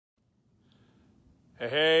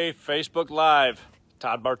Hey, Facebook Live.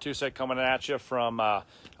 Todd Bartusek coming at you from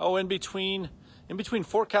in between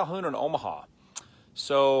Fort Calhoun and Omaha.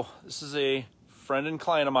 So this is a friend and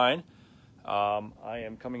client of mine. I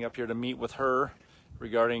am coming up here to meet with her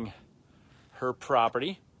regarding her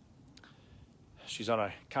property. She's on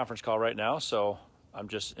a conference call right now, so I'm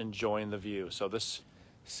just enjoying the view. So this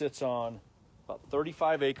sits on about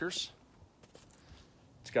 35 acres.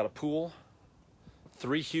 It's got a pool,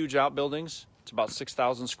 3 huge outbuildings. It's about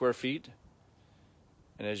 6,000 square feet.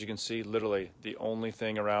 And as you can see, literally the only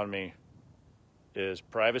thing around me is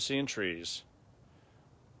privacy and trees.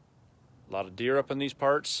 A lot of deer up in these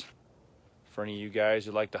parts for any of you guys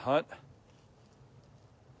who like to hunt.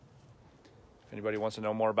 If anybody wants to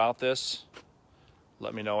know more about this,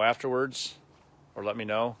 let me know afterwards, or let me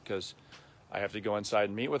know, because I have to go inside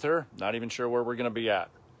and meet with her. Not even sure where we're going to be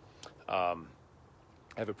at. I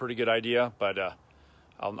have a pretty good idea, but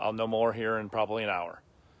I'll know more here in probably an hour.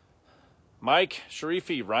 Mike,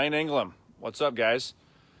 Sharifi, Ryan Englam, what's up, guys?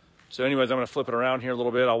 So anyways, I'm going to flip it around here a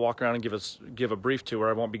little bit. I'll walk around and give a brief tour.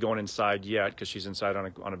 I won't be going inside yet because she's inside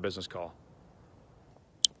on a business call.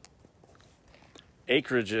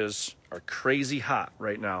 Acreages are crazy hot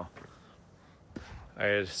right now. I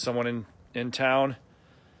had someone in town.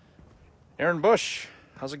 Aaron Bush,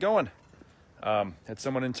 how's it going? Had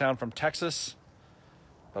someone in town from Texas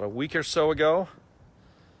about a week or so ago.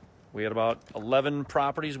 We had about 11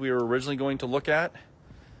 properties we were originally going to look at.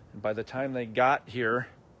 And by the time they got here,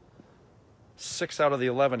 6 out of the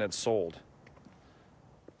 11 had sold.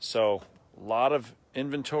 So a lot of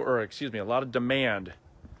a lot of demand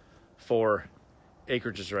for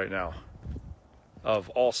acreages right now of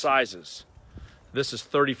all sizes. This is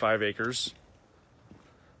 35 acres.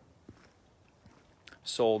 I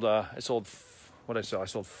sold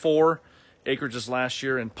 4 acreages last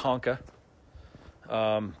year in Ponca.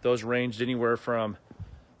 Those ranged anywhere from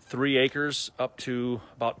 3 acres up to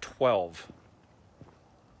about 12.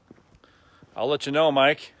 I'll let you know,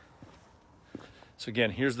 Mike. So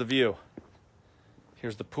again, here's the view.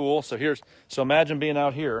 Here's the pool. So imagine being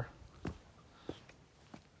out here,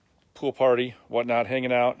 pool party, whatnot,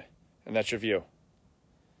 hanging out, and that's your view.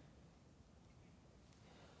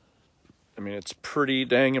 I mean, it's pretty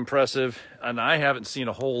dang impressive, and I haven't seen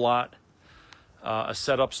a whole lot of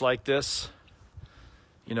setups like this.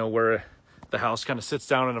 You know, where the house kind of sits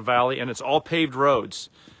down in a valley, and it's all paved roads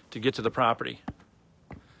to get to the property.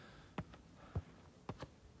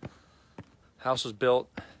 House was built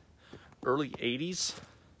early 80s.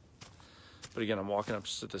 But again, I'm walking up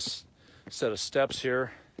to this set of steps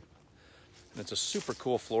here, and it's a super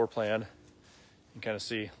cool floor plan. You can kind of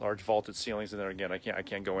see large vaulted ceilings in there. Again, I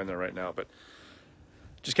can't go in there right now, but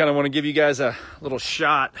just kind of want to give you guys a little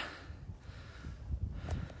shot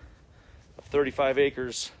of 35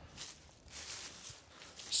 acres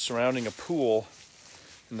surrounding a pool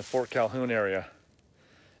in the Fort Calhoun area.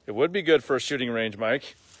 It would be good for a shooting range,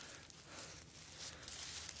 Mike.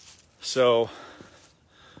 So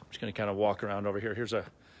I'm just going to kind of walk around over here. Here's a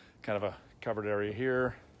kind of a covered area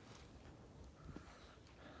here.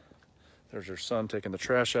 There's your son taking the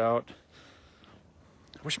trash out.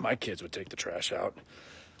 I wish my kids would take the trash out.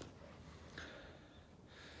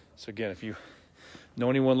 So again, if you know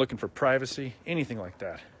anyone looking for privacy, anything like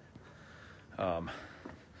that,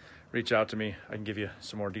 reach out to me. I can give you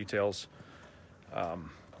some more details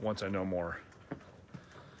once I know more.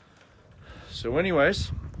 So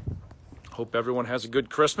anyways, hope everyone has a good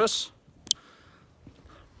Christmas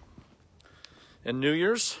and New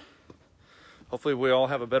Year's. Hopefully we all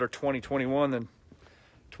have a better 2021 than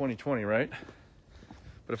 2020, right?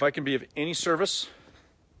 But if I can be of any service,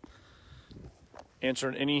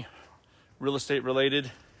 answering any real estate related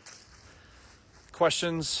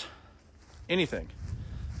questions, anything,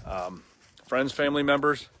 friends, family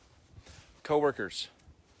members, coworkers,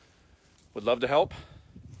 would love to help.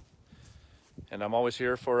 And I'm always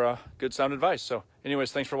here for good sound advice. So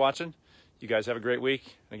anyways, thanks for watching. You guys have a great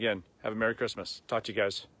week. Again, have a Merry Christmas. Talk to you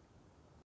guys.